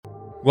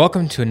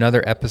Welcome to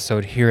another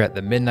episode here at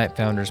the Midnight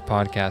Founders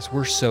Podcast.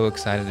 We're so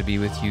excited to be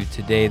with you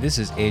today. This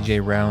is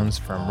AJ Rounds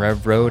from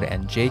Rev Road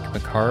and Jake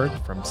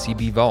McCard from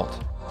CB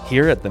Vault.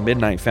 Here at the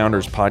Midnight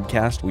Founders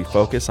Podcast, we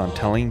focus on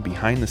telling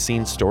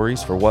behind-the-scenes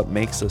stories for what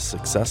makes a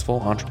successful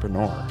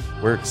entrepreneur.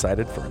 We're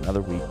excited for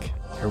another week.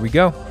 Here we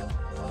go.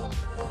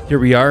 Here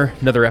we are,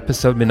 another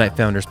episode, Midnight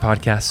Founders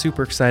Podcast.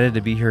 Super excited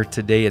to be here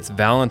today. It's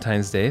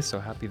Valentine's Day, so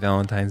happy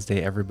Valentine's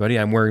Day, everybody.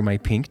 I'm wearing my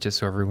pink, just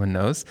so everyone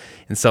knows,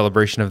 in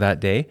celebration of that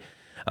day.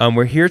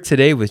 We're here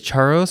today with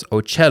Charles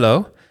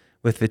Ochello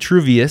with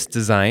Vitruvius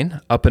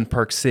Design up in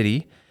Park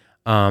City.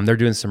 They're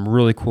doing some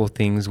really cool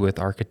things with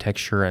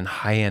architecture and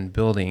high-end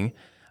building,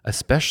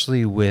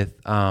 especially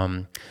with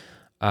Vision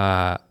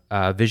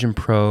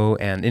Pro.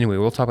 And anyway,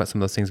 we'll talk about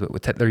some of those things,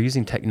 but they're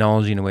using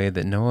technology in a way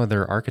that no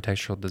other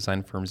architectural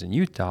design firms in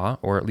Utah,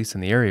 or at least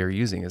in the area, are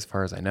using as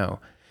far as I know.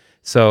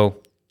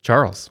 So,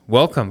 Charles,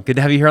 welcome. Good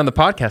to have you here on the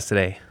podcast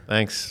today.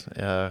 Thanks.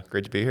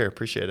 Great to be here.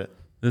 Appreciate it.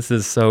 This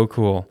is so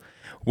cool.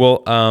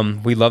 Well,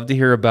 we love to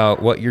hear about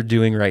what you're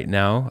doing right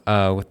now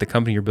with the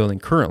company you're building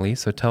currently.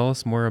 So tell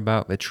us more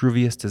about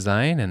Vitruvius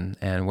Design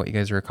and what you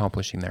guys are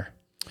accomplishing there.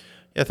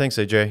 Yeah, thanks,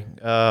 AJ.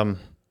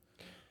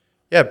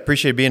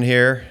 Appreciate being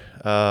here.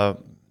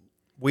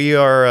 We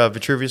are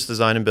Vitruvius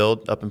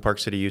Design+Build up in Park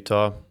City,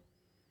 Utah.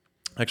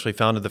 Actually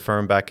founded the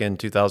firm back in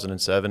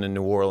 2007 in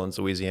New Orleans,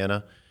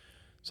 Louisiana.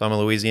 So I'm a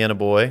Louisiana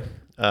boy.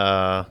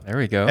 There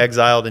we go.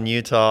 Exiled in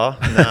Utah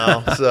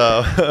now.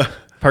 So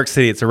Park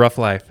City, it's a rough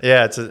life.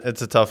 Yeah, it's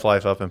a tough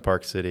life up in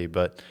Park City.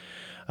 But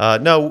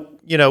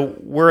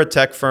we're a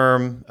tech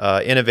firm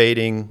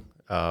innovating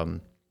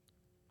the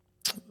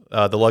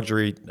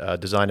luxury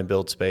design and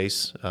build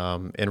space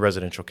in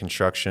residential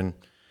construction.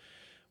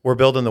 We're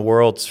building the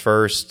world's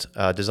first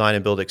design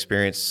and build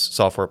experience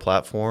software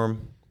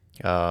platform.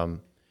 Really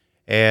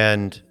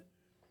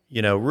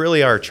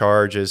our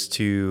charge is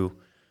to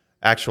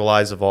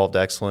actualize evolved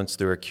excellence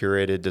through a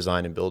curated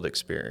design and build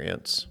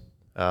experience.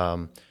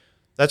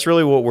 That's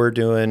really what we're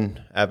doing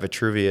at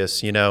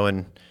Vitruvius,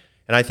 and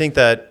I think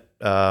that,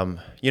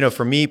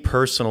 for me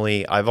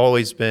personally, I've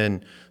always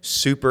been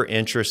super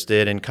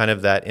interested in kind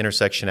of that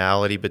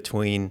intersectionality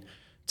between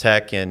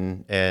tech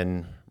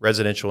and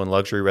residential and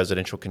luxury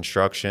residential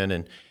construction.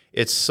 And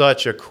it's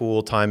such a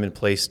cool time and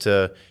place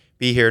to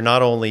be here,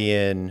 not only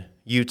in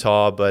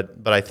Utah, but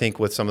I think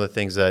with some of the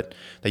things that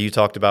you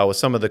talked about, with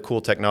some of the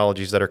cool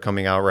technologies that are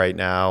coming out right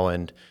now.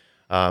 And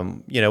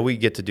we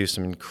get to do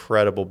some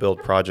incredible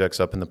build projects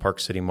up in the Park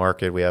City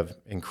market. We have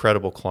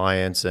incredible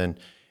clients, and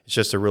it's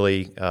just a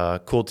really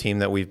cool team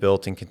that we've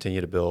built and continue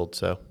to build.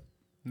 So,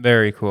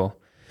 very cool.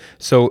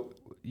 So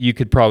you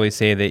could probably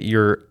say that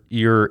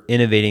you're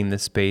innovating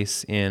this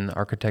space in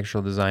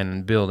architectural design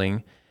and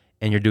building,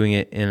 and you're doing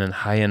it in a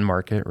high-end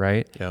market,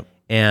 right? Yep.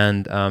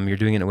 And you're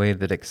doing it in a way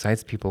that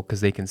excites people because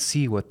they can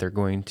see what they're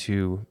going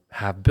to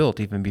have built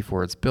even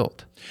before it's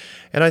built.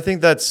 And I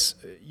think that's,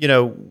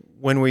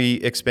 when we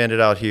expanded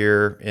out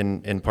here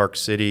in Park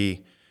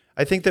City,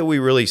 I think that we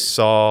really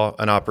saw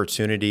an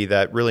opportunity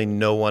that really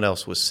no one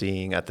else was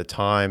seeing at the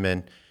time.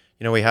 And,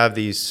 we have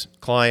these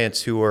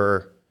clients who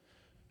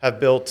have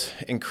built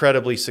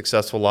incredibly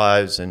successful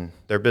lives, and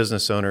they're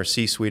business owners,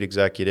 C-suite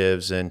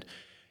executives. And,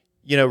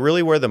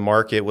 really where the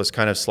market was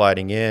kind of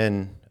sliding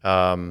in,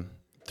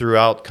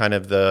 throughout kind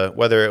of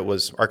whether it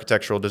was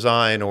architectural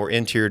design or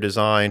interior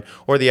design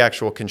or the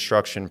actual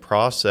construction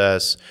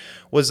process,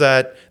 was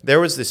that there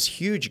was this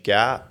huge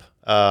gap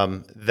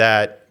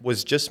that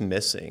was just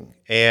missing.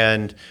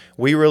 And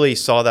we really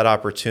saw that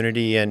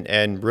opportunity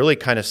and really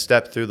kind of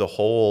stepped through the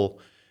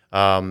hole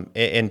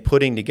in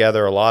putting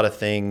together a lot of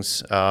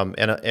things.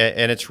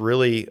 And it's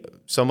really,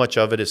 so much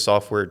of it is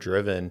software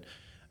driven.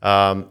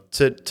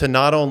 To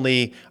not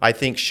only, I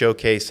think,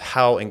 showcase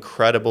how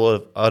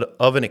incredible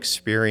of an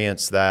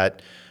experience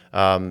that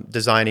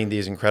designing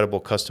these incredible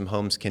custom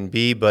homes can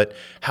be, but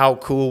how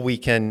cool we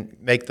can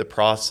make the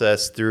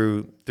process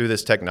through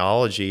this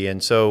technology.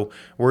 And so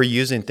we're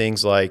using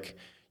things like,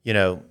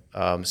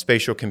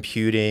 spatial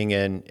computing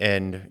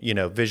and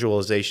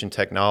visualization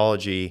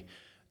technology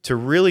to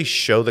really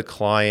show the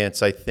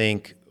clients, I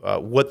think,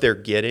 what they're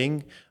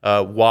getting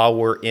while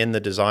we're in the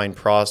design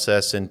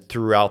process and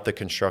throughout the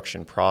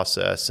construction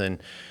process.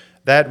 And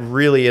that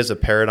really is a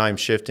paradigm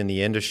shift in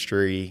the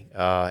industry,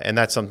 and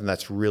that's something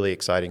that's really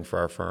exciting for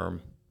our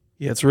firm.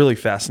 Yeah, it's really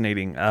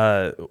fascinating.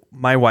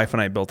 My wife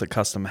and I built a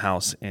custom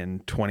house in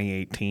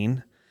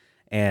 2018,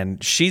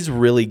 and she's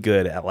really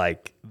good at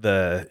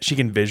she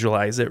can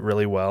visualize it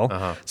really well.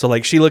 Uh-huh.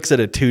 So she looks at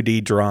a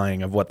 2D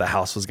drawing of what the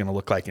house was going to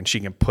look like, and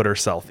she can put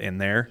herself in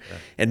there. Yeah.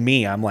 And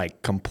me, I'm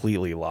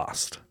completely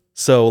lost.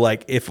 So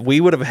if we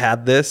would have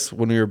had this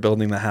when we were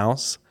building the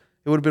house,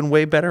 it would have been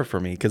way better for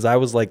me, because I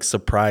was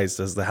surprised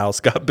as the house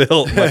got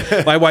built.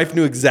 My wife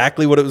knew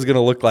exactly what it was going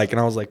to look like,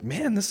 and I was like,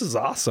 man, this is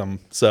awesome.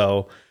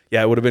 So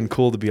yeah, it would have been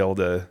cool to be able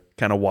to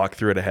kind of walk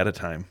through it ahead of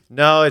time.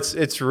 No,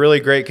 it's really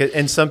great.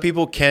 And some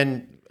people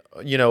can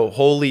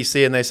wholly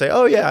see and they say,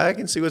 oh yeah, I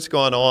can see what's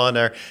going on.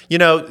 Or,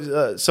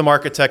 some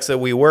architects that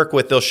we work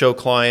with, they'll show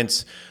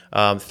clients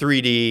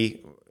 3D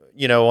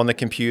on the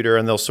computer,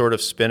 and they'll sort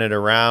of spin it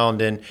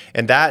around, and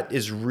that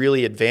is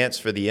really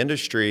advanced for the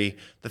industry.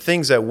 The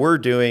things that we're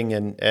doing,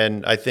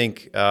 and I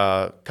think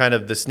kind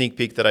of the sneak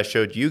peek that I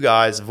showed you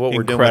guys of what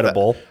we're doing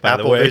with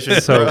Apple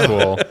Vision so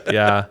cool.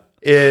 Yeah,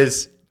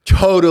 is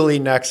totally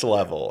next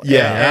level.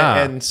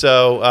 Yeah. And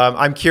so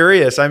I'm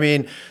curious. I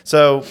mean,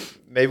 so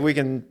maybe we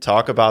can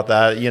talk about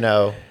that,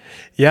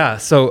 Yeah.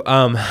 So,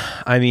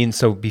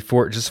 so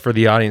before, just for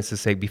the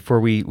audience's sake, before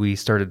we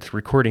started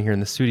recording here in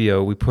the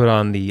studio, we put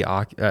on the,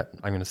 I'm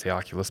going to say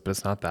Oculus, but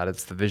it's not that.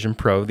 It's the Vision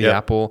Pro, the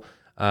Apple,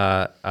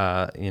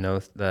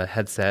 the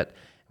headset.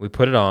 We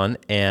put it on,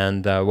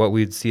 and what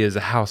we'd see is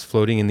a house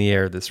floating in the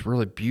air, this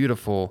really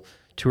beautiful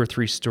 2 or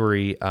 3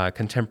 story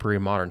contemporary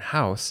modern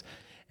house.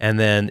 And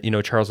then,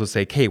 Charles would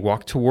say, "Okay,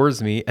 walk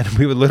towards me." And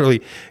we would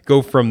literally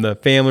go from the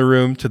family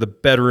room to the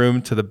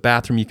bedroom to the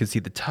bathroom. You could see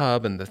the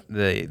tub and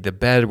the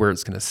bed where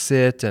it's going to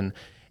sit and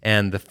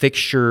the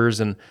fixtures.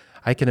 And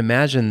I can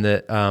imagine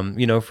that,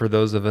 for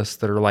those of us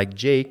that are like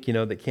Jake,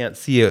 that can't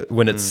see it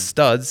when it's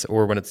studs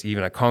or when it's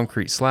even a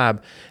concrete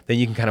slab, then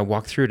you can kind of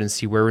walk through it and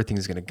see where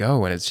everything's going to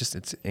go. And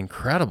it's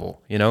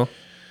incredible,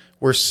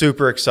 We're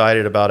super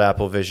excited about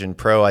Apple Vision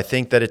Pro. I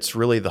think that it's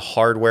really the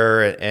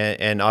hardware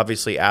and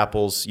obviously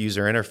Apple's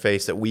user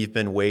interface that we've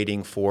been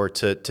waiting for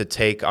to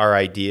take our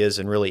ideas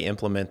and really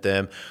implement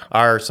them.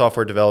 Our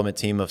software development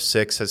team of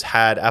 6 has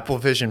had Apple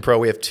Vision Pro.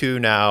 We have 2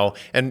 now,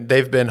 and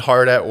they've been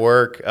hard at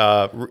work.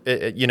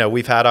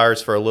 We've had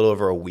ours for a little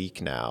over a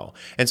week now.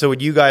 And so what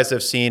you guys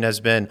have seen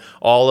has been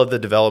all of the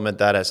development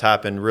that has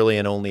happened really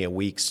in only a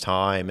week's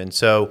time. And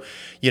so,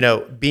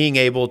 being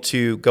able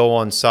to go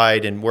on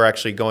site, and we're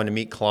actually going to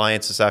meet clients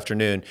this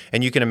afternoon,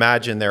 and you can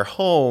imagine their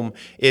home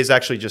is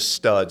actually just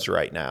studs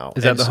right now.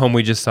 Is that the home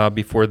we just saw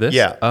before this?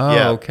 Yeah. Oh,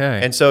 yeah.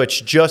 Okay. And so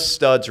it's just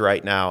studs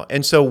right now.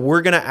 And so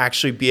we're going to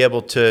actually be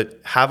able to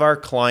have our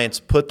clients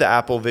put the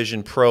Apple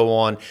Vision Pro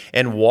on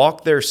and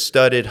walk their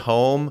studded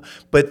home,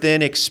 but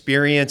then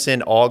experience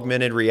in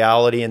augmented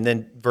reality and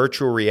then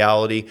virtual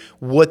reality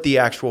what the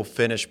actual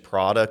finished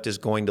product is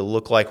going to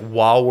look like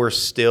while we're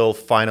still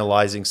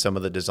finalizing some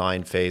of the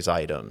design phase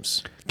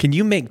items. Can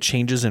you make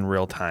changes in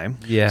real time?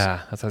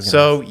 Yeah. That's what I was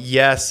So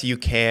yes, you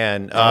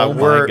can.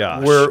 My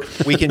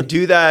gosh. We can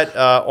do that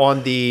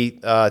on the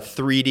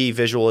 3D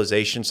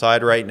visualization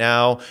side right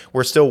now.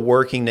 We're still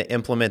working to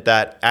implement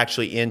that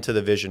actually into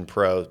the Vision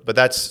Pro, but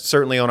that's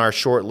certainly on our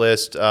short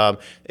list.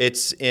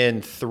 It's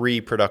in 3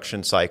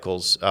 production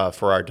cycles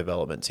for our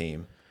development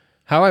team.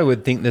 How I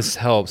would think this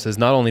helps is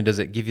not only does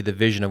it give you the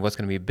vision of what's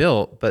going to be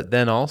built, but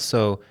then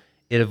also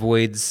it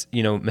avoids,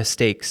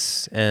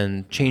 mistakes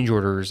and change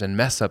orders and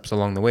mess ups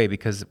along the way,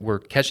 because we're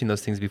catching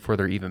those things before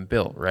they're even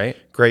built, right?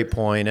 Great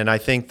point. And I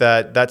think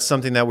that that's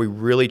something that we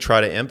really try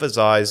to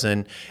emphasize,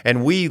 and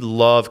we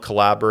love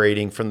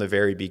collaborating from the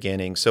very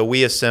beginning. So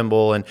we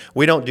assemble, and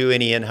we don't do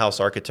any in-house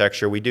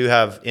architecture. We do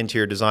have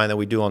interior design that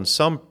we do on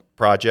some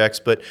projects,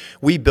 but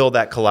we build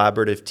that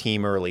collaborative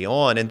team early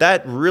on. And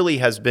that really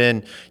has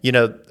been,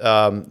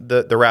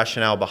 the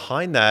rationale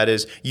behind that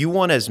is you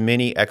want as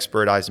many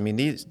expert eyes. I mean,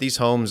 these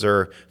homes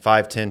are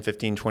 $5, $10,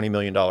 $15, $20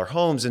 million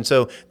homes. And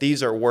so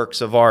these are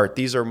works of art.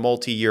 These are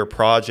multi-year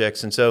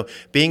projects. And so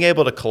being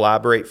able to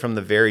collaborate from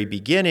the very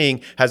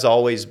beginning has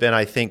always been,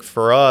 I think,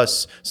 for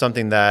us,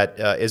 something that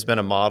has been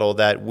a model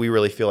that we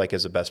really feel like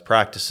is the best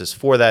practices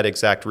for that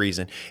exact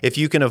reason. If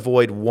you can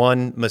avoid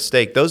one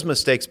mistake, those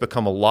mistakes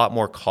become a lot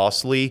more costly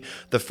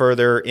the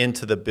further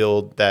into the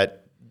build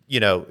that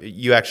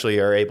you actually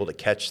are able to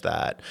catch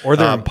that. Or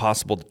they're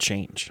impossible to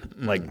change.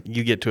 Like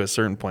you get to a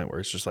certain point where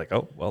it's just like,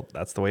 oh, well,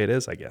 that's the way it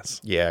is, I guess.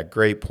 Yeah,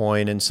 great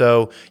point. And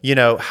so,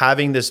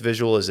 having this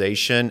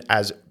visualization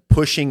as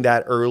pushing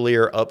that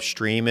earlier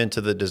upstream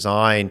into the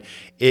design,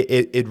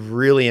 it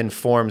really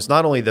informs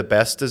not only the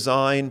best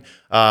design,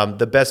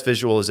 the best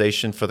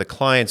visualization for the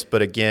clients,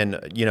 but again,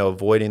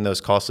 avoiding those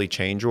costly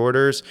change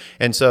orders.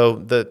 And so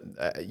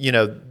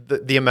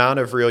the amount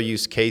of real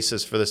use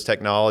cases for this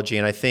technology,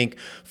 and I think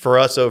for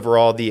us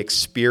overall, the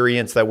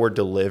experience that we're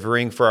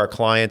delivering for our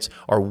clients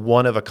are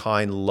one of a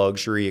kind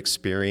luxury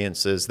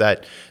experiences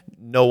that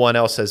no one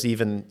else has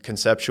even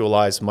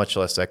conceptualized, much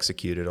less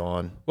executed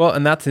on. Well,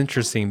 and that's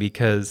interesting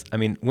because,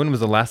 when was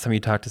the last time you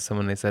talked to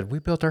someone and they said, we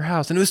built our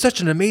house and it was such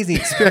an amazing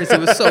experience. It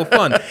was so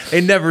fun.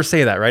 They never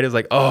say that, right? It's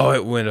like, oh,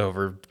 it went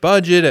over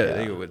budget.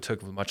 It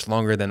took much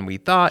longer than we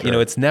thought.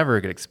 Sure. It's never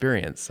a good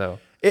experience. So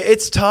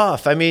it's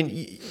tough.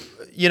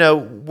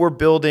 We're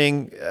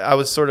building, I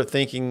was sort of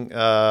thinking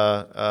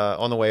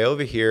on the way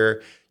over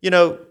here,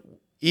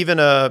 even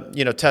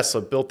Tesla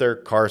built their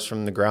cars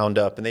from the ground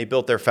up, and they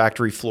built their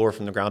factory floor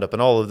from the ground up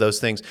and all of those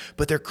things,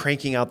 but they're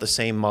cranking out the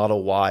same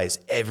Model Ys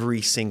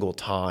every single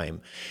time.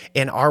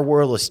 And our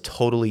world is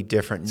totally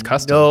different. It's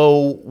custom.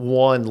 No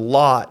one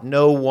lot,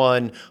 no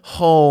one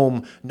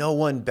home, no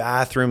one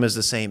bathroom is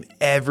the same.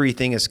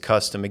 Everything is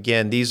custom.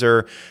 Again, these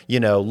are,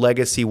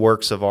 legacy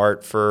works of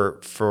art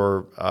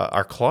for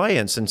our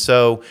clients. And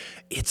so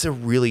it's a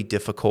really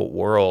difficult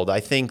world.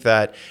 I think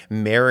that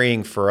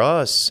marrying for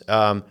us,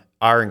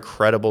 our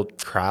incredible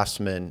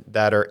craftsmen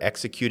that are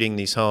executing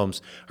these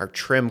homes, our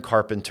trim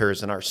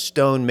carpenters and our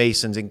stone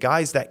masons and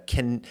guys that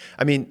can,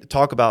 I mean,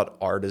 talk about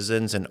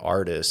artisans and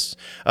artists,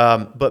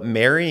 but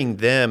marrying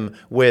them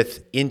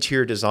with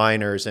interior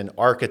designers and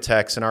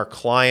architects and our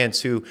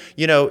clients who,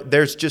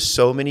 there's just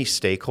so many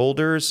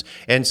stakeholders.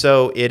 And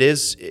so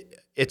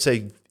it's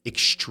a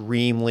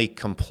extremely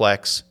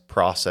complex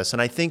process.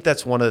 And I think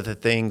that's one of the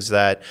things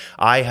that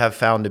I have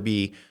found to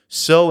be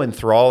so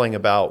enthralling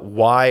about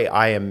why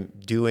I am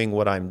doing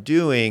what I'm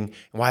doing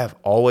and why I've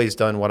always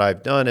done what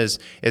I've done is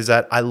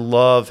that I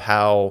love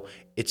how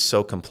it's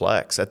so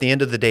complex. At the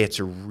end of the day, it's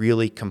a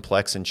really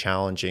complex and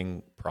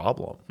challenging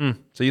problem.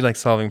 So you like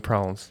solving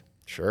problems?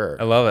 Sure.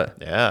 I love it.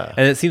 Yeah.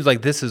 And it seems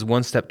like this is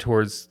one step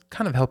towards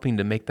kind of helping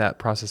to make that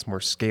process more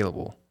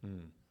scalable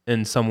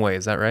in some way.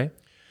 Is that right?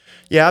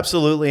 Yeah,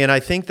 absolutely. And I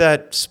think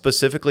that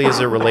specifically as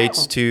it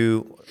relates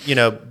to,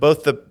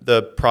 both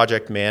the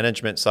project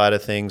management side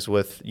of things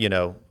with,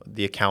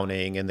 the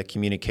accounting and the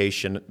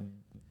communication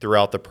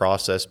throughout the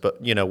process, but,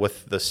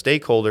 with the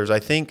stakeholders, I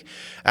think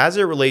as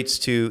it relates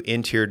to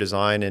interior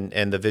design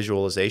and the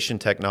visualization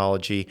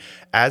technology,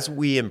 as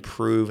we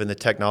improve and the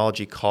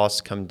technology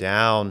costs come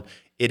down,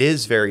 it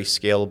is very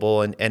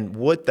scalable.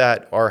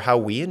 And how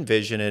we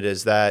envision it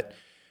is that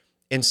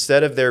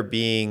instead of there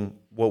being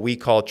what we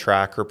call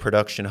tracker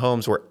production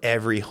homes where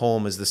every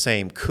home is the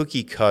same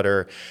cookie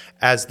cutter,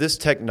 as this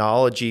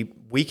technology,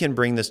 we can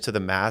bring this to the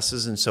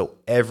masses. And so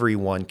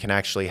everyone can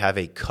actually have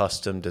a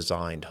custom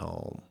designed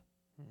home.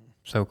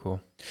 So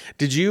cool.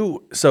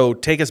 So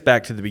take us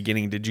back to the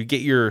beginning. Did you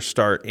get your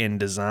start in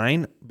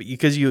design?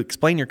 Because you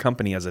explain your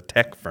company as a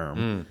tech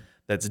firm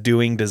that's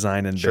doing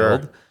design and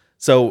build.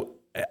 So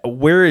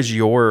where is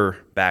your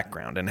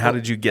background and how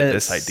did you get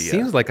this idea?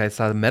 Seems like I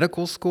saw the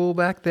medical school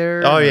back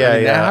there. Oh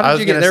yeah. How did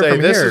you get there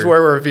from this here? Is where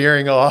we're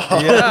veering off.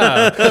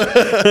 Yeah.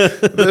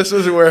 This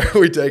is where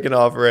we take an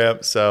off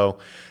ramp. So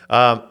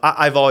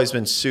I've always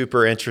been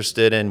super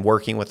interested in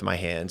working with my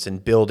hands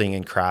and building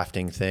and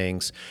crafting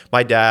things.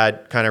 My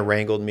dad kind of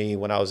wrangled me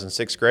when I was in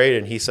 6th grade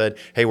and he said,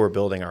 hey, we're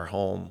building our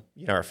home,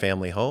 our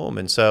family home.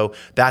 And so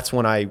that's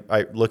when I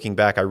looking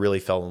back, I really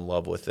fell in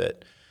love with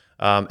it.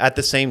 At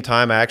the same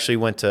time, I actually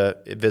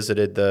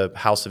visited the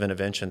House of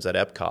Innovations at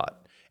Epcot.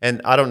 And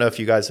I don't know if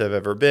you guys have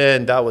ever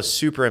been. That was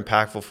super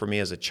impactful for me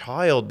as a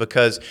child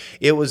because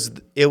it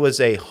was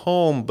a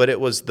home, but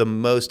it was the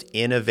most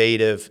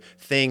innovative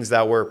things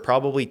that were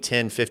probably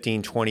 10,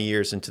 15, 20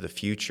 years into the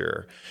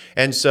future.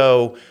 And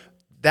so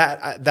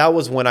that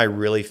was when I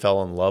really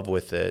fell in love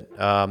with it.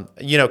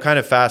 Kind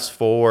of fast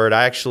forward,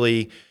 I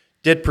actually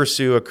did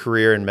pursue a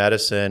career in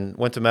medicine,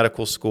 went to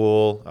medical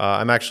school.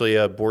 I'm actually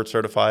a board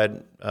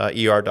certified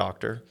ER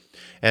doctor.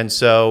 And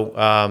so,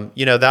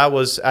 that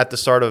was at the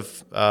start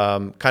of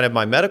kind of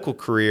my medical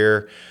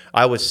career.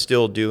 I was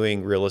still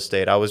doing real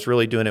estate. I was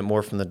really doing it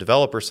more from the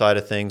developer side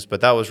of things,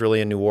 but that was really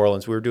in New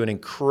Orleans. We were doing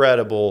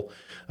incredible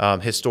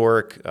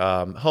historic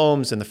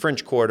homes in the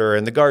French Quarter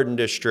and the Garden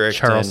District.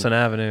 Charleston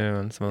Avenue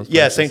and some of those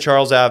Yeah, places. St.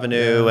 Charles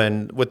Avenue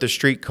and with the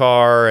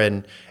streetcar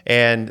and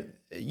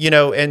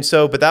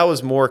but that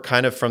was more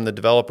kind of from the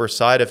developer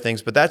side of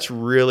things, but that's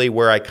really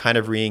where I kind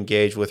of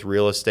re-engaged with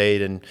real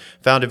estate and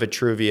founded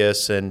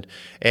Vitruvius. And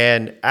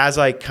as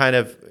I kind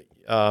of,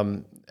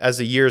 as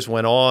the years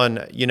went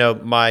on,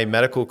 my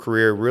medical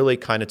career really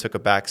kind of took a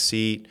back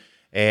seat.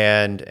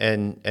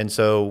 And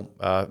so,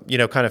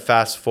 kind of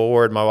fast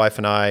forward, my wife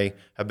and I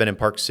have been in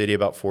Park City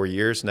about 4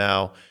 years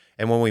now.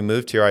 And when we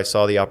moved here, I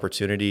saw the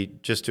opportunity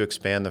just to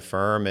expand the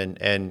firm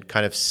and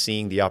kind of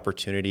seeing the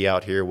opportunity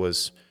out here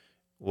was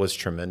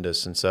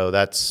tremendous. And so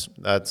that's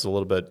a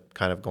little bit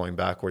kind of going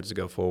backwards to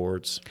go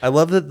forwards. I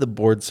love that the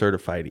board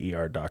certified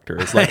ER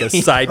doctor is like a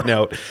side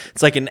note.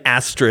 It's like an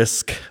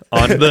asterisk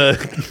on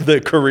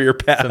the career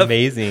path. It's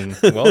amazing.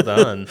 Well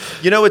done.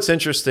 It's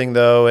interesting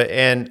though.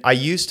 And I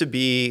used to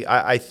be,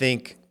 I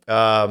think,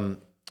 I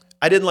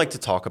didn't like to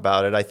talk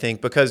about it, I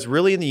think, because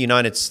really in the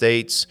United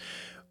States,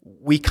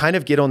 we kind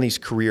of get on these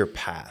career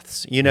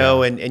paths,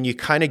 and you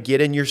kind of get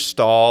in your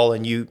stall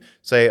and you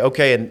say,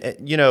 okay.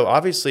 And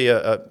obviously,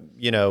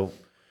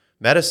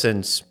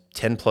 medicine's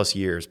 10 plus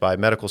years by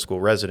medical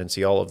school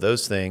residency, all of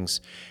those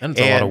things. And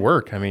it's a lot of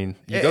work. I mean,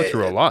 you go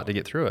through a lot to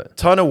get through it.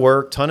 Ton of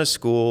work, ton of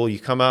school. You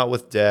come out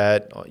with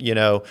debt,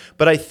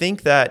 but I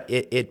think that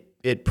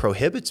it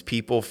prohibits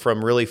people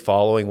from really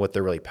following what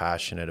they're really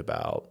passionate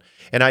about.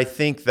 And I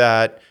think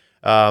that,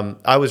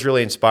 I was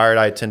really inspired.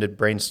 I attended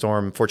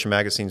Fortune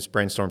Magazine's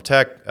Brainstorm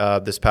Tech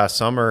this past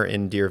summer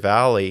in Deer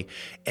Valley,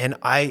 and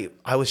I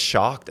was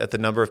shocked at the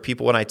number of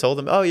people when I told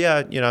them, "Oh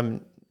yeah,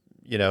 I'm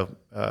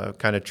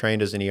kind of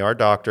trained as an ER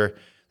doctor."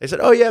 They said,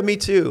 "Oh yeah, me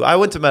too. I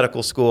went to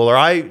medical school, or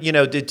I,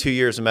 did 2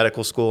 years of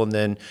medical school and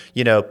then,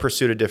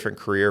 pursued a different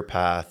career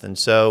path." And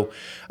so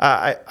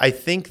I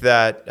think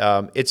that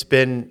it's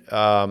been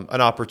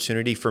an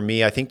opportunity for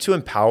me, I think, to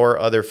empower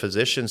other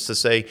physicians to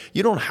say,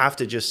 you don't have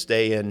to just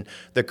stay in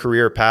the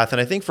career path.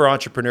 And I think for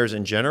entrepreneurs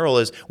in general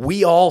is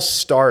we all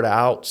start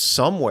out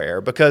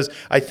somewhere, because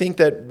I think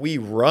that we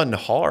run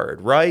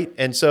hard, right?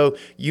 And so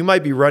you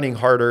might be running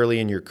hard early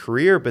in your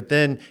career, but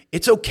then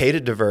it's okay to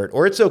divert,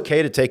 or it's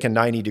okay to take a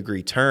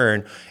 90-degree turn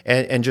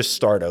and just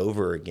start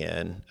over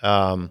again.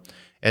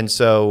 And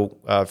so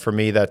for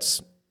me,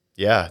 that's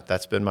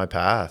been my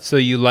path. So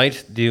you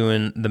liked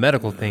doing the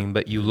medical thing,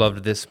 but you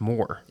loved this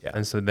more. Yeah.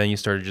 And so then you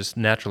started just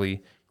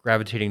naturally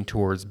gravitating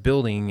towards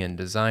building and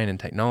design and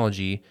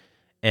technology.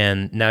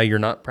 And now you're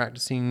not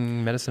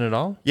practicing medicine at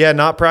all? Yeah,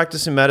 not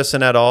practicing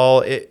medicine at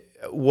all.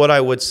 What I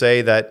would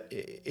say that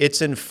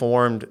it's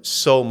informed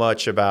so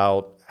much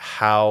about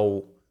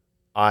how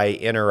I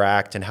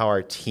interact and how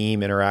our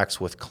team interacts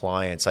with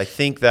clients. I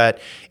think that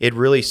it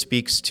really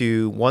speaks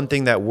to one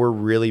thing that we're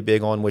really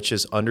big on, which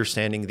is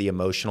understanding the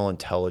emotional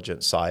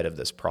intelligence side of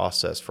this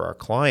process for our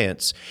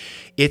clients.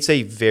 It's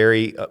a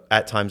very,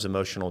 at times,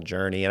 emotional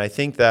journey. And I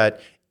think that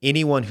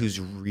anyone who's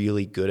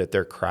really good at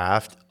their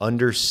craft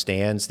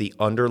understands the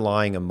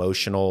underlying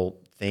emotional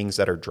things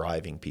that are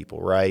driving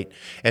people, right?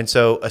 And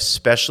so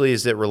especially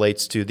as it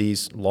relates to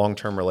these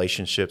long-term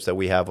relationships that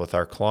we have with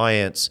our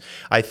clients,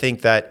 I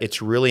think that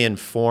it's really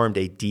informed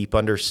a deep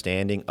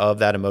understanding of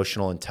that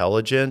emotional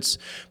intelligence,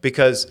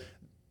 because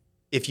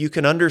if you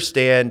can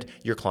understand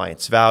your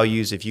client's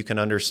values, if you can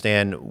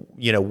understand,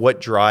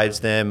 what drives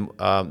them,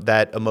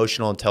 that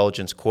emotional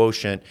intelligence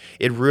quotient,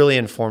 it really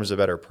informs a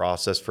better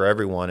process for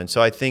everyone. And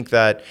so I think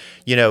that,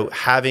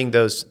 having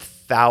those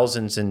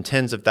thousands and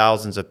tens of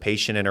thousands of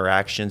patient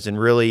interactions and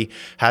really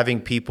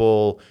having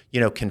people,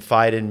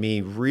 confide in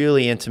me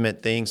really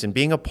intimate things and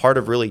being a part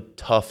of really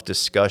tough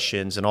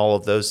discussions and all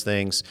of those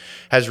things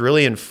has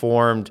really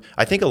informed,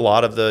 I think, a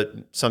lot of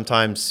the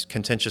sometimes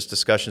contentious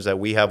discussions that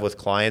we have with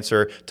clients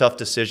or tough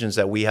decisions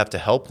that we have to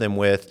help them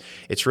with.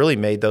 It's really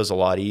made those a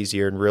lot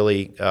easier, and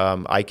really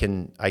I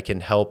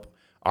can help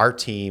our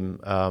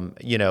team,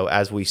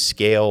 as we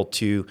scale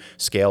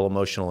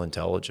emotional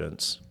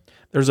intelligence.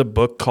 There's a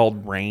book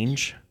called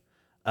Range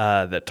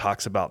that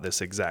talks about this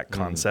exact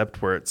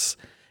concept, where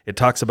it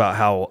talks about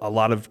how a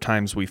lot of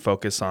times we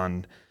focus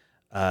on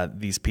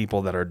these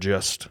people that are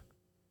just,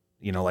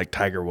 like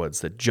Tiger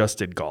Woods, that just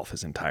did golf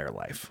his entire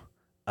life.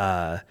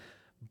 And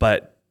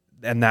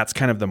that's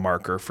kind of the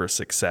marker for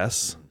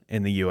success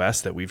in the U.S.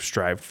 that we've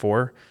strived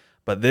for.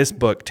 But this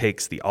book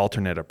takes the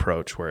alternate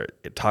approach, where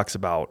it talks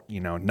about,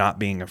 not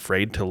being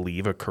afraid to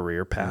leave a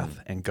career path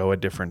and go a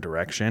different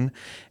direction,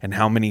 and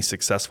how many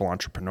successful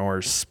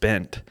entrepreneurs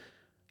spent,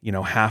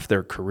 half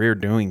their career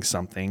doing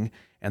something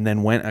and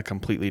then went a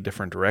completely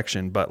different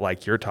direction. But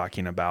like you're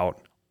talking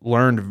about,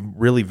 learned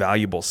really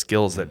valuable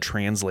skills that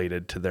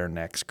translated to their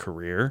next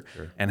career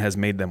and has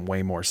made them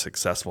way more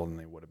successful than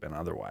they would have been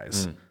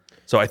otherwise.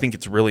 So I think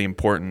it's really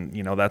important.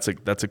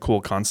 That's a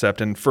cool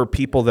concept. And for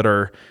people that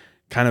are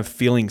kind of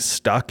feeling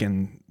stuck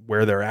in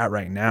where they're at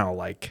right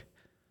now,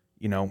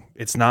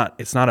 it's not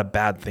a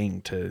bad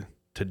thing to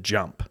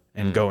jump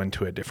and go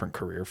into a different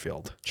career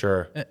field.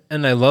 Sure.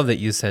 And I love that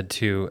you said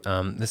too,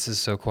 this is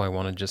so cool, I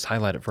want to just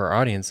highlight it for our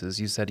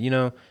audiences. You said,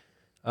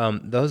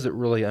 those that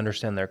really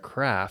understand their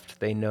craft,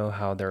 they know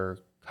how their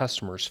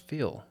customers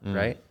feel,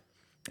 right?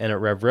 And at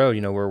Rev Road,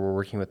 where we're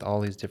working with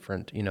all these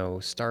different,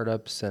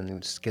 startups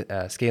and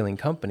scaling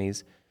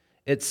companies,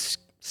 it's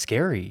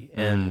scary.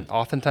 And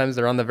oftentimes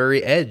they're on the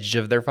very edge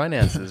of their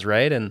finances,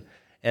 right? And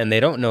they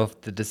don't know if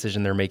the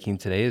decision they're making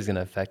today is going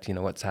to affect,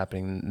 what's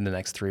happening in the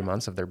next 3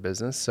 months of their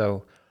business.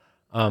 So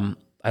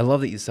I love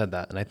that you said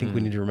that. And I think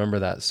we need to remember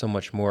that so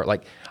much more.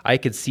 Like, I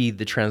could see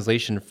the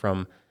translation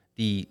from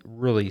the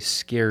really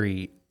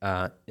scary,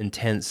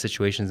 intense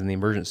situations in the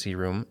emergency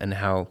room, and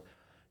how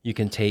you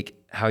can take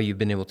how you've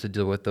been able to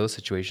deal with those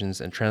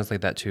situations and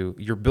translate that to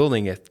you're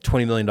building a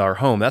 $20 million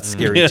home. That's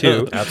scary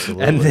too.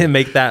 Absolutely. And then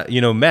make that,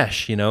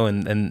 mesh,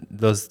 and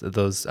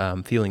those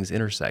feelings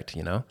intersect,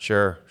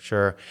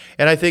 Sure.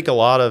 And I think a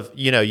lot of,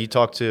 you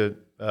talk to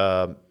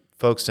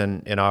folks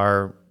in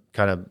our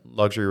kind of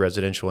luxury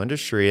residential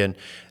industry, and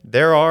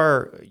there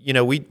are,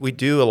 we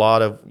do a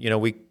lot of,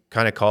 we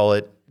kind of call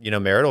it,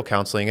 marital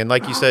counseling. And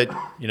like you said,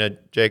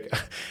 Jake,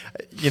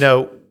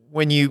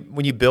 when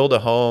you build a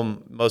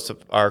home, most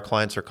of our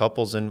clients are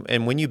couples,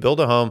 and when you build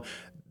a home,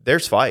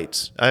 there's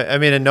fights. I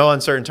mean, in no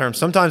uncertain terms,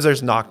 sometimes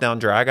there's knockdown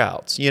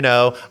dragouts.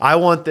 I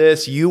want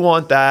this, you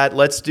want that,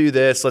 let's do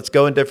this, let's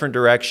go in different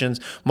directions,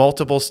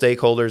 multiple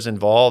stakeholders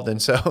involved. And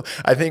so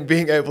I think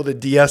being able to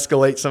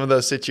de-escalate some of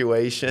those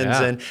situations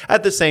and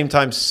at the same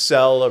time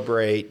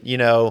celebrate,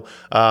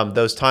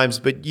 those times,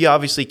 but you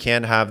obviously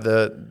can't have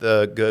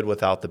the good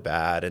without the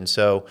bad. And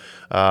so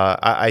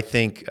I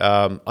think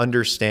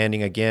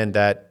understanding again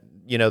that,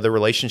 the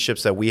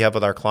relationships that we have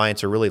with our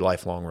clients are really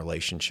lifelong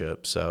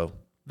relationships. So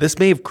this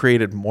may have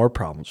created more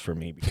problems for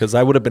me because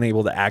I would have been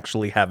able to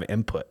actually have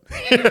input.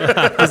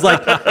 Because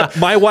like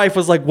my wife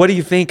was like, what do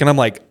you think? And I'm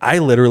like, I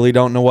literally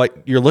don't know what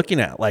you're looking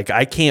at. Like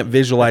I can't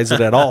visualize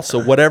it at all.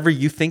 So whatever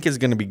you think is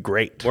going to be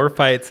great. More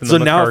fights. So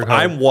now if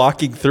I'm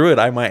walking through it,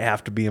 I might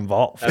have to be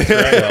involved. That's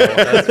right.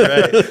 That's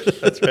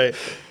right. That's right.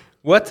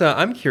 What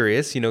I'm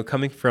curious,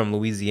 coming from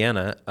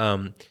Louisiana,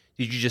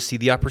 did you just see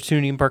the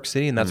opportunity in Park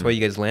City and that's why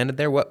you guys landed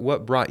there?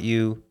 What brought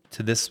you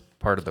to this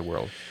part of the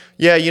world?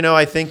 Yeah,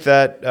 I think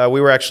that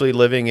we were actually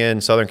living in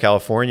Southern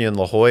California in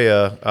La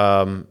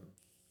Jolla,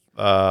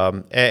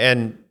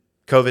 and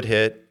COVID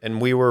hit,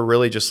 and we were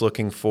really just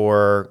looking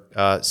for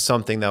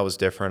something that was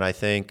different. I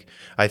think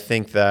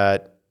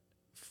that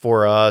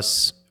for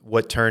us,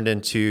 what turned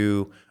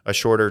into a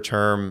shorter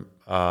term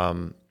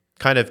kind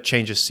of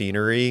change of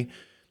scenery,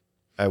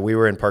 we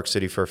were in Park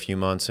City for a few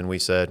months, and we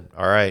said,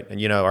 all right,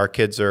 and our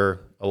kids are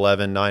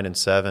 11, 9, and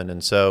 7,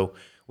 and so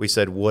we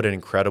said, what an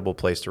incredible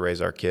place to raise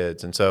our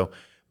kids. And so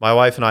my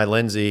wife and I,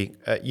 Lindsay,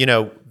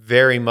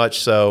 very much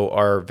so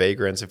are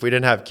vagrants. If we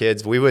didn't have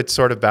kids, we would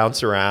sort of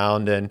bounce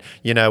around and,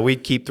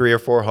 we'd keep 3 or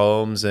 4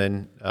 homes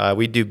and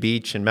we'd do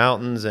beach and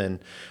mountains. And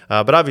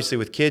but obviously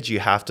with kids, you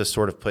have to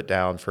sort of put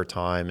down for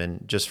time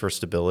and just for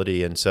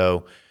stability. And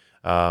so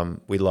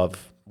we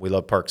love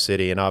Park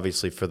City and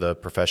obviously for the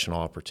professional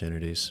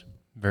opportunities.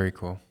 Very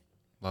cool.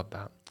 Love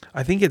that.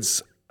 I think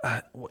it's,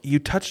 you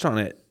touched on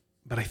it,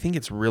 but I think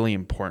it's really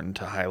important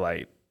to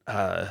highlight.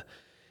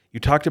 You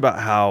talked about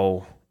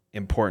how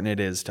important it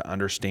is to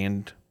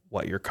understand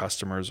what your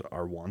customers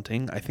are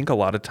wanting. I think a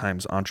lot of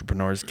times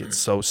entrepreneurs get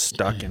so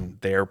stuck in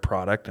their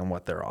product and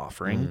what they're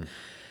offering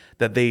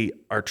that they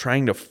are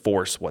trying to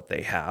force what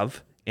they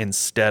have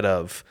instead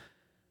of,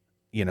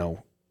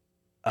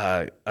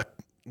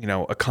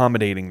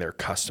 accommodating their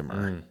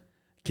customer.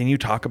 Can you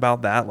talk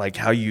about that? Like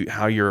how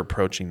you're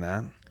approaching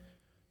that?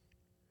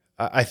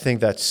 I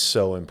think that's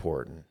so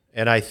important.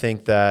 And I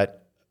think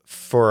that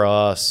for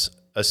us,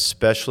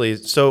 especially,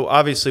 so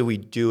obviously we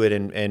do it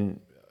and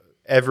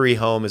every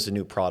home is a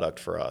new product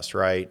for us,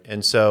 right?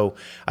 And so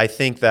I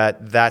think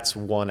that that's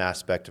one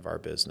aspect of our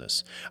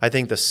business. I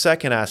think the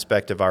second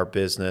aspect of our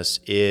business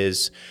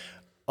is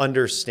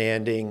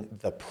understanding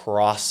the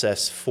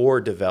process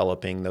for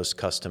developing those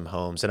custom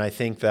homes. And I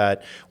think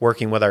that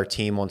working with our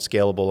team on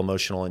scalable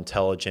emotional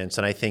intelligence,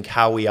 and I think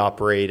how we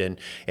operate and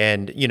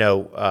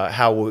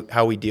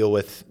how we deal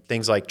with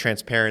things like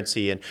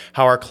transparency and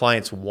how our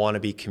clients want to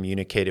be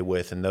communicated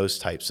with and those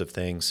types of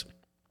things.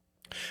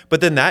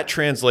 But then that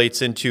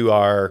translates into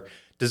our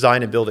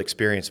design and build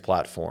experience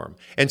platform.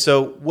 And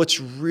so what's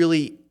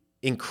really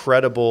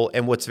incredible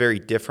and what's very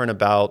different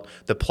about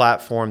the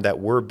platform that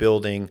we're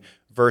building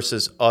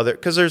versus other,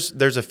 because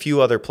there's a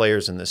few other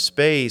players in this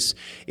space,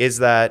 is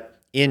that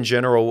in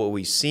general what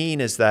we've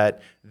seen is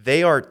that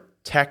they are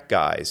tech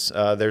guys.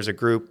 There's a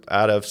group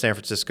out of San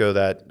Francisco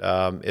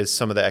that is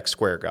some of the X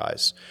Square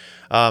guys,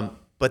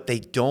 but they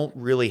don't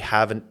really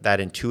have that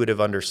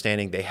intuitive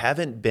understanding. They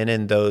haven't been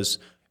in those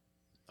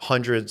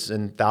hundreds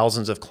and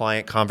thousands of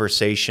client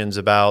conversations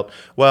about,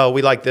 well,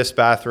 we like this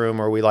bathroom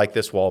or we like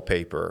this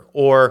wallpaper,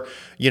 or,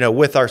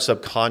 with our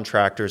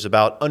subcontractors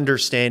about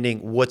understanding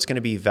what's going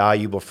to be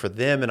valuable for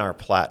them in our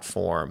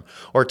platform,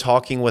 or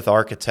talking with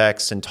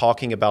architects and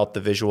talking about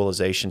the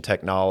visualization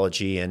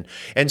technology. And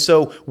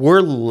so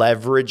we're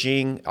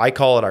leveraging, I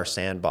call it our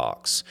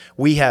sandbox.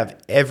 We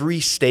have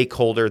every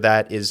stakeholder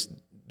that is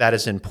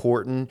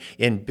important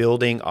in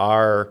building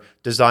our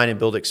design and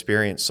build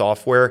experience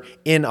software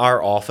in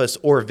our office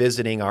or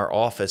visiting our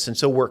office. And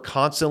so we're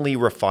constantly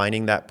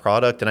refining that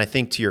product. And I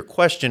think to your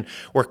question,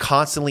 we're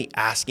constantly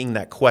asking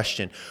that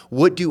question.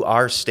 What do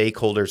our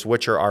stakeholders,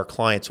 which are our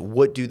clients,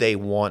 what do they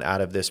want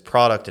out of this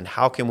product? And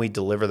how can we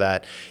deliver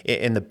that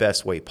in the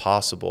best way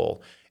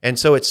possible? And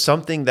so it's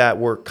something that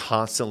we're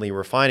constantly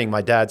refining.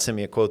 My dad sent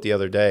me a quote the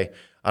other day.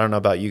 I don't know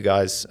about you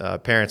guys,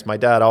 parents. My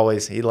dad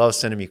he loves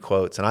sending me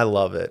quotes, and I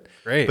love it.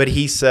 Great. But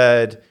he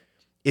said,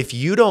 if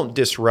you don't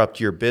disrupt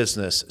your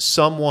business,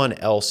 someone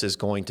else is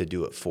going to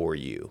do it for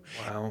you.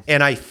 Wow.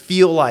 And I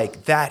feel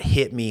like that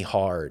hit me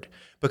hard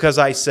because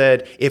I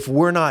said, if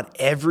we're not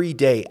every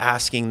day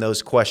asking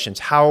those questions,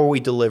 how are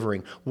we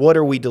delivering? What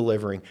are we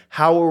delivering?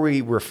 How are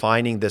we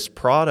refining this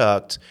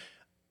product?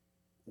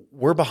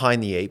 We're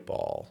behind the 8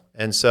 ball.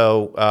 And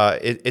so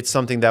it's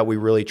something that we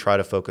really try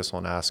to focus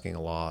on asking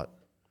a lot.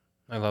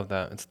 I love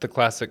that. It's the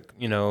classic,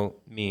 meme.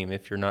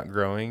 If you're not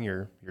growing,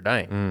 you're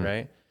dying,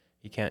 right?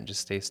 You can't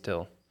just stay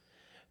still.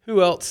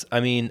 Who else? I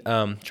mean,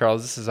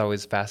 Charles, this is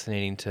always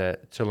fascinating to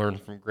learn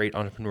from great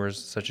entrepreneurs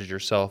such as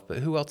yourself, but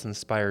who else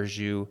inspires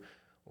you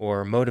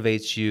or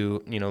motivates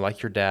you,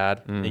 like your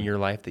dad in your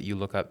life that you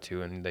look up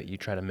to and that you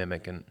try to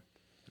mimic and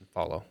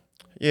follow?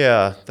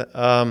 Yeah.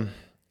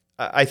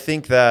 I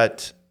think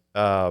that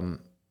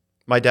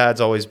my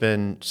dad's always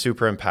been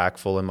super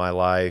impactful in my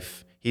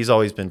life. He's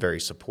always been very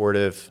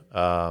supportive.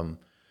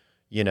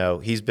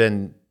 He's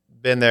been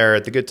there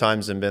at the good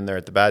times and been there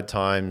at the bad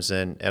times,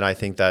 and I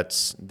think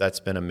that's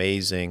been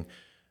amazing.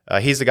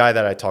 He's the guy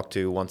that I talk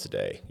to once a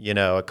day.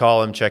 I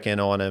call him, check in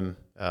on him.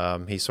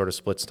 He sort of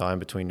splits time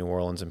between New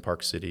Orleans and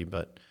Park City.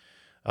 But,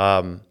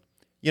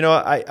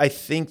 I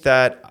think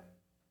that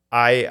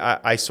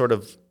I sort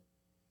of,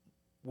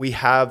 we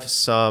have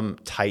some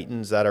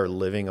titans that are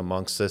living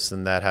amongst us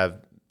and that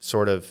have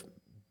sort of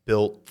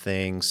built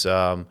things.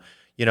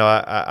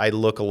 I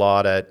look a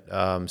lot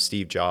at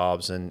Steve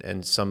Jobs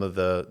and some of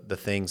the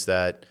things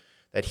that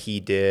he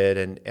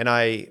did, and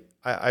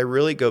I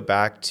really go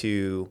back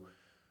to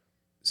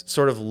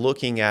sort of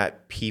looking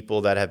at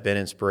people that have been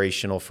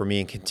inspirational for me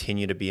and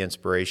continue to be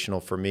inspirational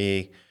for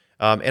me,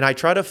 and I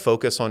try to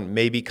focus on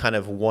maybe kind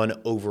of one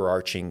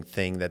overarching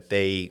thing that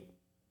they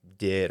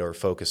did or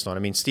focused on. I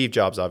mean, Steve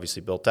Jobs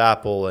obviously built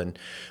Apple,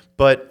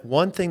 but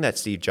one thing that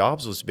Steve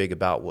Jobs was big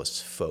about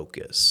was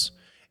focus,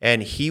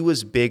 and he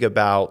was big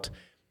about,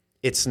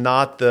 it's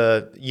not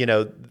the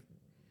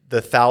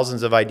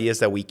thousands of ideas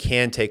that we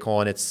can take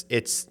on. It's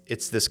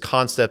this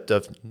concept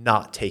of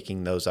not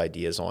taking those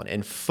ideas on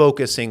and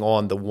focusing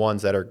on the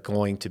ones that are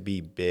going to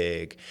be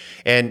big.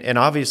 And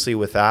obviously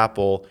with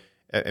Apple,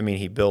 I mean,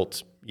 he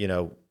built,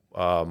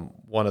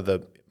 one of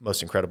the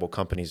most incredible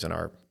companies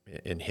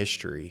in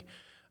history.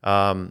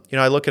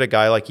 I look at a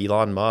guy like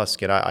Elon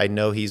Musk, and I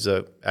know he's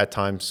at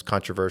times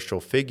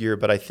controversial figure,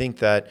 but I think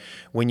that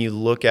when you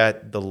look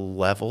at the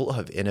level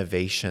of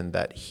innovation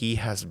that he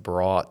has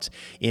brought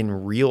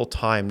in real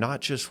time,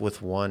 not just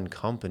with one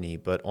company,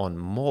 but on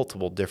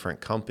multiple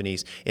different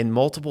companies in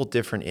multiple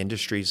different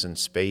industries and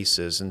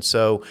spaces. And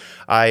so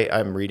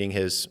I'm reading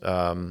his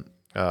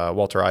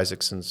Walter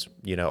Isaacson's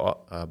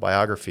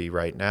biography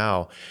right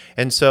now,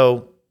 and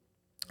so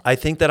I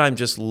think that I'm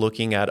just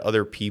looking at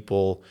other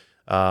people.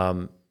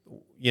 I'm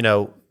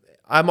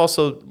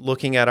also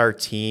looking at our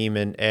team,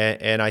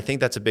 and I think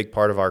that's a big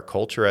part of our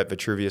culture at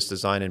Vitruvius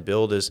Design and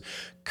Build is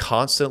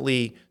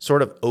constantly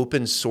sort of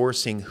open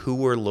sourcing who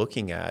we're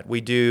looking at.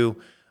 We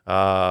do,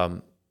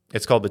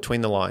 it's called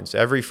Between the Lines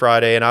every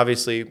Friday, and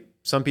obviously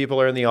some people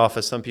are in the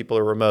office, some people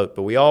are remote,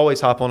 but we always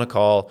hop on a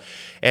call,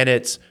 and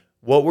it's,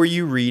 what were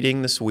you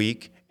reading this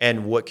week,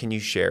 and what can you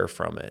share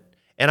from it?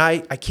 And I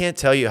can't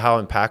tell you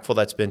how impactful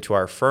that's been to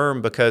our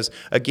firm because,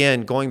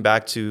 again, going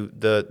back to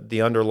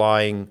the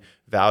underlying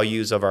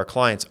values of our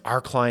clients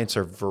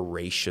are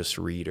voracious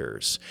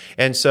readers.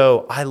 And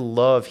so I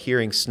love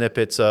hearing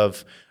snippets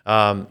of,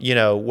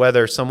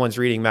 whether someone's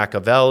reading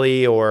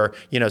Machiavelli or,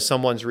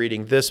 someone's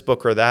reading this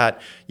book or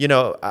that,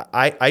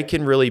 I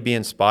can really be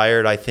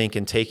inspired, I think,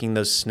 in taking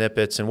those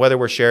snippets, and whether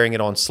we're sharing it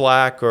on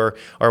Slack or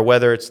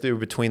whether it's through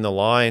Between the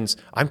Lines,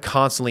 I'm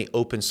constantly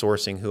open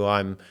sourcing who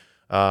I'm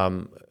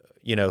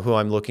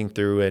looking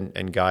through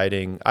and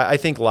guiding. I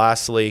think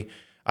lastly,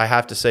 I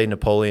have to say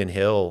Napoleon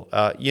Hill,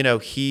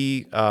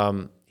 he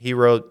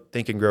wrote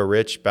Think and Grow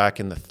Rich back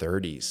in the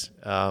 30s.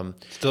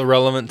 Still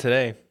relevant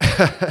today.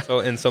 So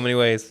in so many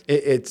ways.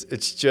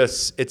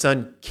 It's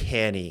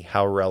uncanny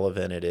how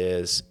relevant it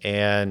is.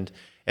 And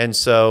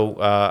so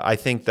I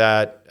think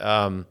that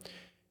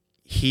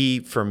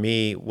he, for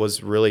me,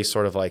 was really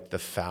sort of like the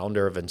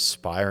founder of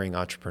inspiring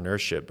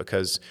entrepreneurship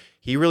because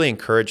he really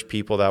encouraged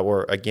people that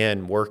were,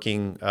 again,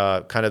 working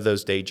kind of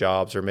those day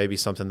jobs or maybe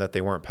something that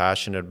they weren't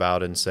passionate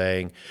about and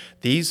saying,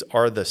 these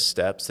are the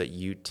steps that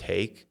you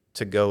take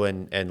to go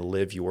and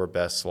live your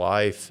best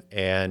life.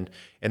 And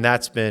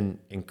that's been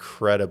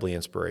incredibly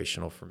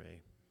inspirational for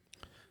me.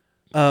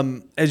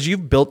 As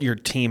you've built your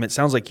team, it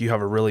sounds like you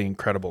have a really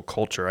incredible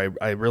culture.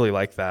 I really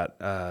like that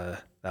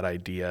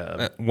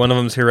idea. One of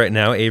them's here right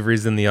now.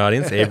 Avery's in the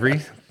audience.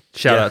 Avery,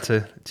 shout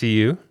out to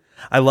you.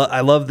 I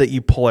love that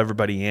you pull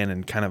everybody in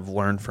and kind of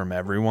learn from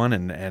everyone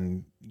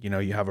and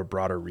you have a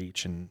broader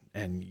reach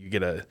and you get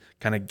to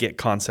kind of get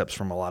concepts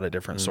from a lot of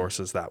different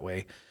sources that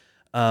way.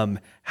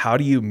 How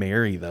do you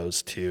marry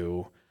those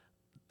two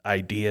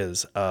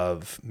ideas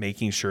of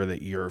making sure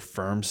that your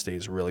firm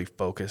stays really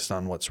focused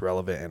on what's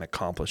relevant and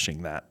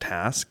accomplishing that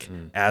task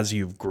as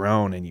you've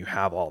grown and you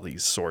have all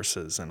these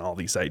sources and all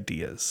these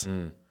ideas?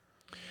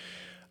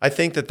 I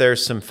think that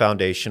there's some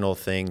foundational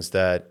things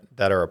that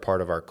are a part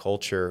of our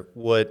culture.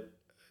 What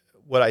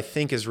I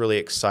think is really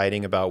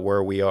exciting about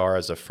where we are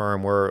as a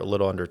firm, we're a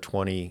little under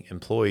 20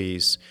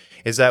 employees,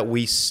 is that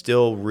we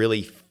still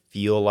really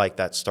feel like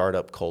that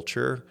startup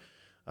culture.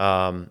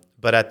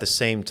 But at the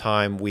same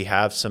time, we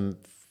have some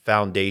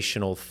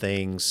foundational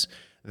things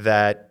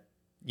that,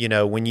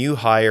 when you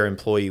hire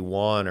employee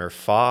 1 or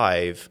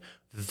 5,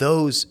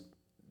 those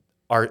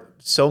are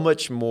so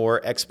much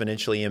more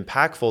exponentially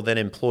impactful than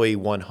employee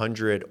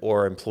 100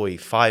 or employee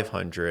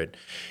 500.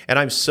 And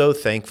I'm so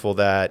thankful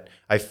that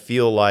I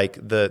feel like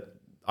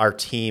our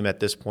team at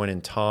this point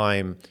in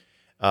time,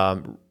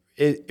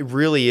 it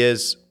really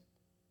is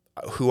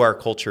who our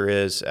culture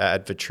is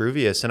at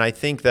Vitruvius. And I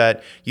think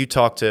that you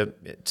talk to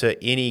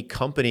any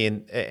company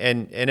and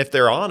if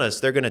they're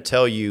honest, they're going to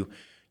tell you,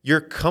 your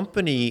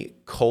company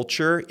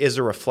culture is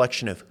a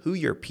reflection of who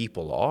your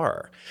people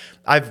are.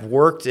 I've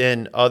worked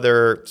in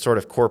other sort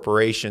of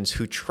corporations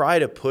who try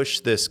to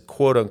push this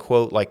quote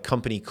unquote like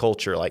company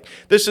culture, like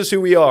this is who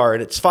we are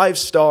and it's 5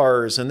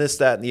 stars and this,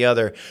 that, and the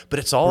other. But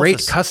it's all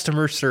great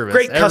customer service.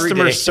 Great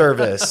customer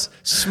service.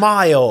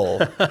 Smile,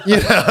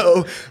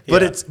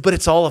 but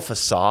it's all a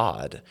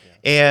facade.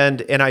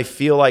 And I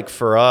feel like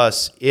for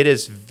us, it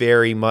is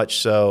very much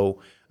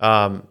so.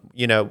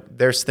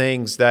 There's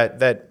things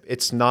that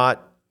it's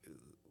not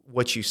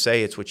what you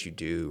say, it's what you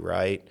do,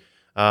 right?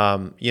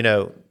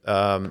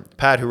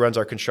 Pat, who runs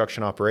our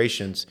construction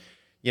operations,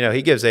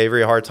 he gives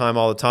Avery a hard time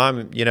all the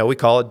time. We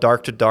call it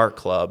dark to dark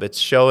club. It's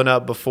showing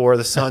up before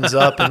the sun's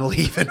up and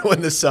leaving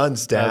when the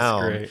sun's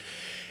down. That's great.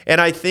 And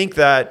I think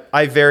that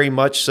I very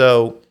much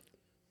so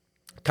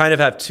kind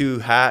of have 2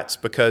 hats,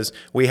 because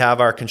we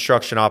have our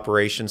construction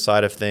operations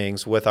side of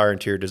things with our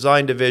interior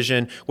design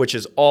division, which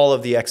is all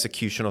of the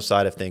executional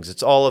side of things.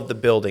 It's all of the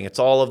building. It's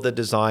all of the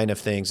design of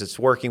things. It's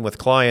working with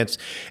clients.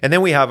 And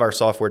then we have our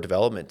software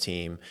development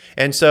team.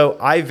 And so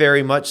I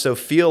very much so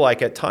feel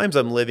like at times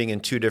I'm living in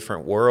 2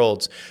 different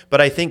worlds.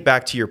 But I think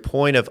back to your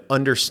point of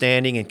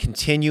understanding and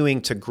continuing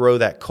to grow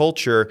that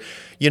culture,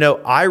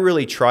 I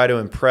really try to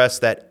impress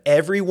that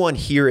everyone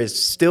here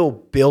is still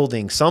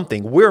building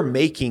something. We're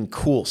making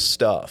cool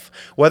stuff.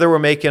 Whether we're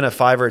making a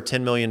 $5 or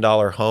 $10 million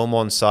home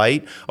on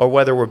site, or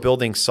whether we're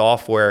building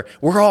software,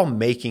 we're all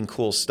making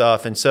cool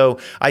stuff. And so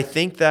I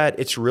think that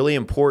it's really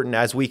important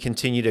as we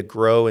continue to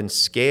grow and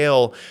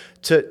scale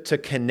to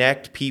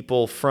connect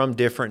people from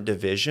different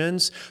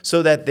divisions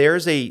so that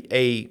there's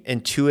a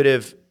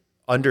intuitive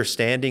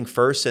understanding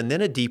first, and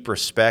then a deep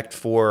respect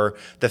for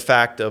the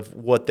fact of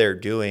what they're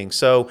doing.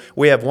 So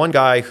we have one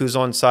guy who's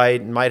on site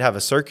and might have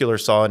a circular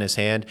saw in his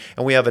hand,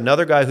 and we have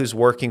another guy who's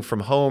working from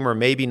home, or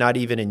maybe not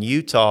even in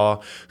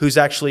Utah, who's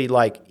actually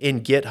like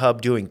in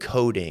GitHub doing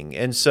coding.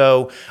 And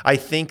so I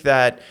think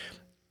that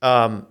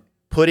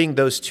putting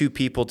those 2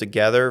 people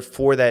together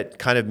for that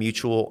kind of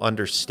mutual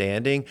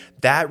understanding,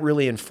 that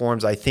really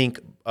informs, I think,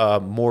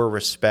 more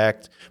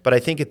respect. But I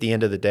think at the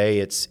end of the day,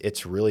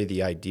 it's really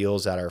the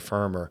ideals at our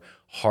firm are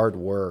hard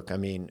work. I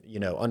mean,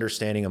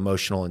 understanding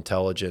emotional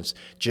intelligence,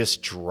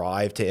 just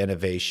drive to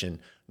innovation,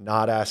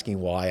 not asking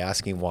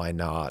why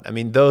not. I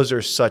mean, those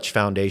are such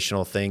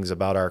foundational things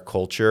about our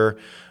culture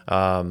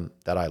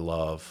that I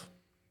love.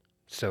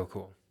 So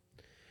cool.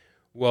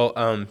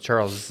 Well,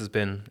 Charles, this has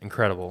been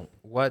incredible.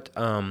 What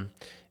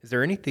is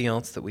there anything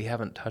else that we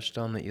haven't touched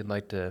on that you'd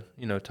like to,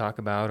 talk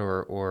about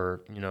or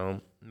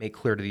make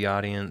clear to the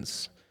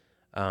audience,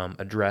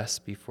 address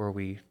before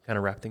we kind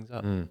of wrap things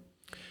up?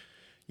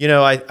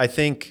 I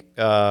think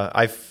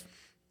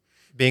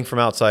being from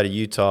outside of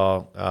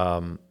Utah,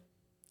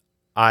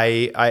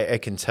 I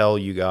can tell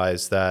you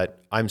guys that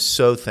I'm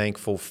so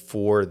thankful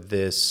for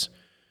this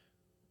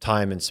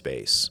time and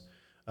space.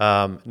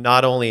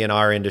 Not only in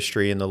our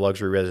industry, in the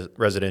luxury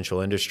residential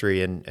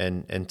industry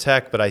and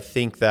tech, but I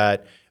think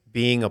that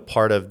being a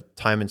part of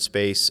time and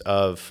space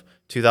of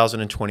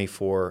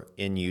 2024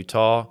 in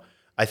Utah,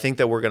 I think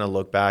that we're going to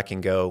look back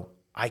and go,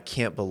 I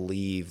can't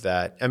believe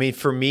that. I mean,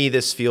 for me,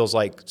 this feels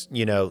like,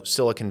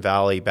 Silicon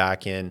Valley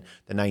back in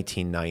the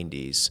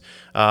 1990s.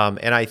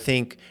 And I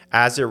think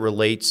as it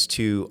relates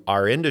to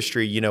our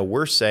industry,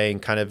 we're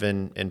saying kind of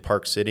in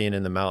Park City and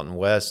in the Mountain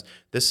West,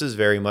 this is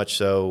very much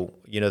so,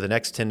 the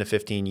next 10 to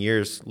 15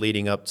 years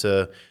leading up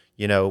to,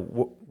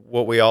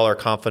 what we all are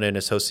confident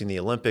is hosting the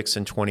Olympics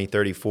in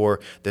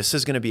 2034. This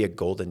is going to be a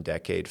golden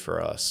decade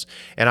for us.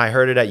 And I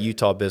heard it at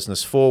Utah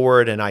Business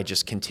Forward, and I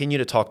just continue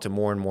to talk to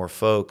more and more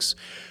folks.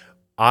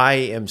 I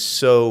am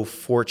so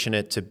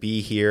fortunate to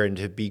be here and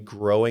to be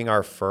growing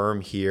our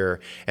firm here.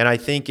 And I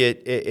think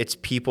it's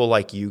people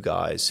like you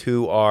guys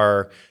who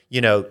are,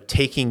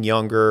 taking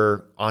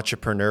younger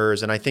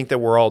entrepreneurs. And I think that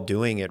we're all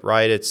doing it,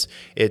 right?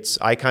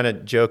 I kind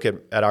of joke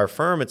at our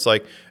firm, it's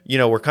like,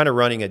 we're kind of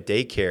running a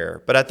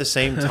daycare, but at the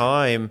same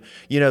time,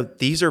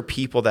 these are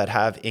people that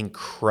have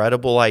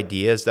incredible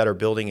ideas that are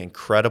building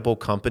incredible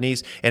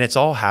companies, and it's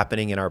all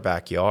happening in our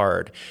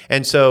backyard.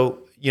 And so,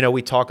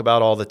 we talk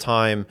about all the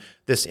time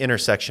this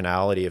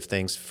intersectionality of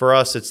things. For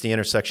us, it's the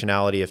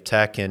intersectionality of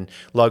tech and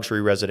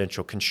luxury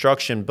residential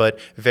construction, but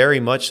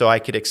very much so I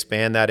could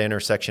expand that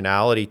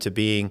intersectionality to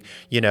being,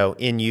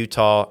 in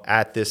Utah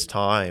at this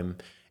time.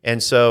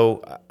 And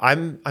so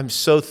I'm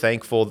so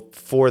thankful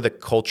for the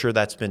culture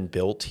that's been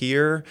built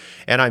here.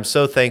 And I'm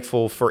so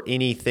thankful for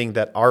anything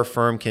that our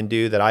firm can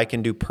do, that I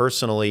can do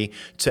personally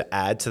to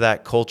add to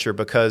that culture,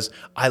 because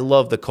I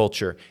love the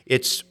culture.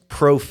 It's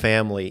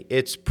pro-family.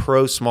 It's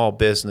pro-small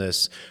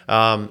business.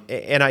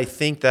 And I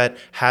think that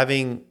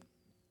having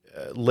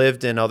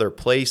lived in other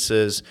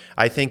places,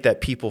 I think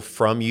that people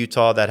from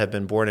Utah that have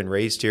been born and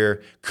raised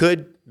here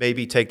could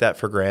maybe take that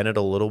for granted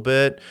a little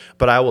bit.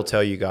 But I will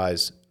tell you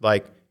guys,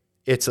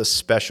 it's a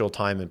special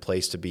time and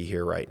place to be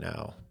here right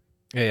now.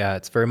 Yeah,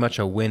 it's very much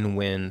a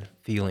win-win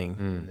feeling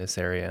in this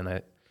area,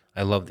 and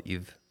I love that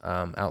you've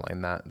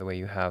outlined that the way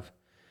you have.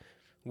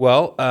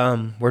 Well,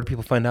 where do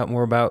people find out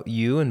more about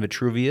you and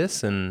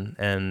Vitruvius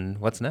and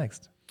what's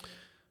next?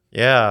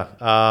 Yeah.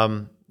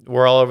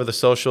 We're all over the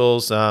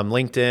socials,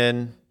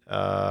 LinkedIn,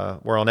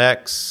 we're on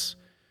X,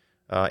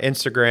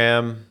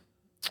 Instagram,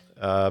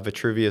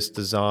 Vitruvius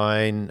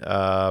Design,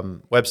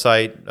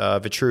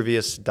 website,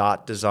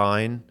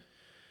 vitruvius.design.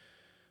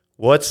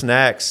 What's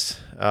next?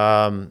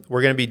 We're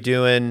going to be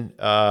doing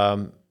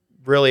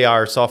really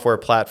our software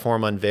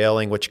platform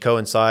unveiling, which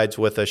coincides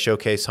with a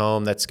showcase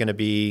home that's going to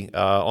be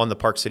on the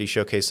Park City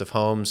Showcase of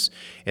Homes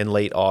in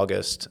late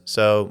August.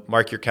 So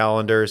mark your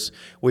calendars.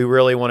 We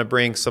really want to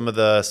bring some of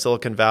the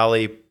Silicon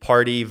Valley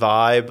party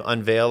vibe,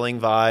 unveiling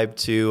vibe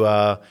to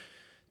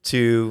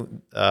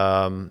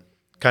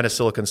kind of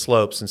Silicon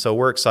Slopes. And so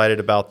we're excited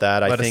about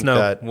that. Let us know.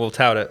 That we'll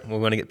tout it. We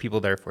want to get people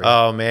there for you.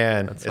 Oh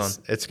man,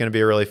 it's going to be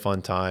a really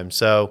fun time.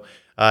 So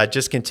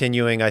just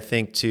continuing, I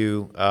think,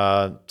 to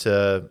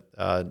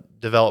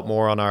develop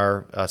more on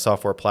our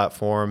software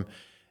platform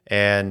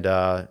and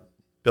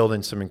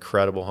building some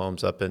incredible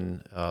homes up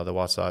in the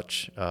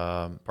Wasatch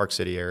Park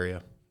City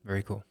area.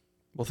 Very cool.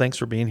 Well, thanks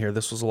for being here.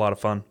 This was a lot of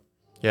fun.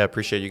 Yeah,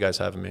 appreciate you guys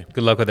having me.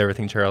 Good luck with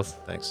everything, Charles.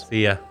 Thanks.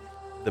 See ya.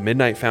 The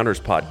Midnight Founders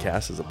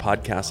Podcast is a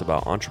podcast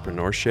about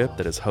entrepreneurship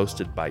that is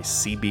hosted by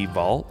CB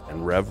Vault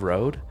and Rev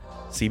Road.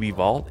 CB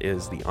Vault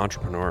is the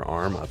entrepreneur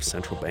arm of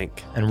Central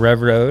Bank. And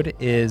Rev Road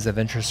is a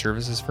venture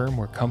services firm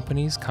where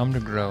companies come to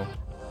grow.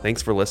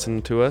 Thanks for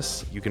listening to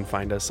us. You can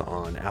find us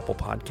on Apple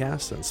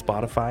Podcasts and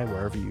Spotify,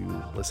 wherever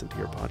you listen to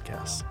your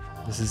podcasts.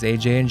 This is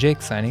AJ and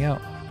Jake signing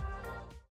out.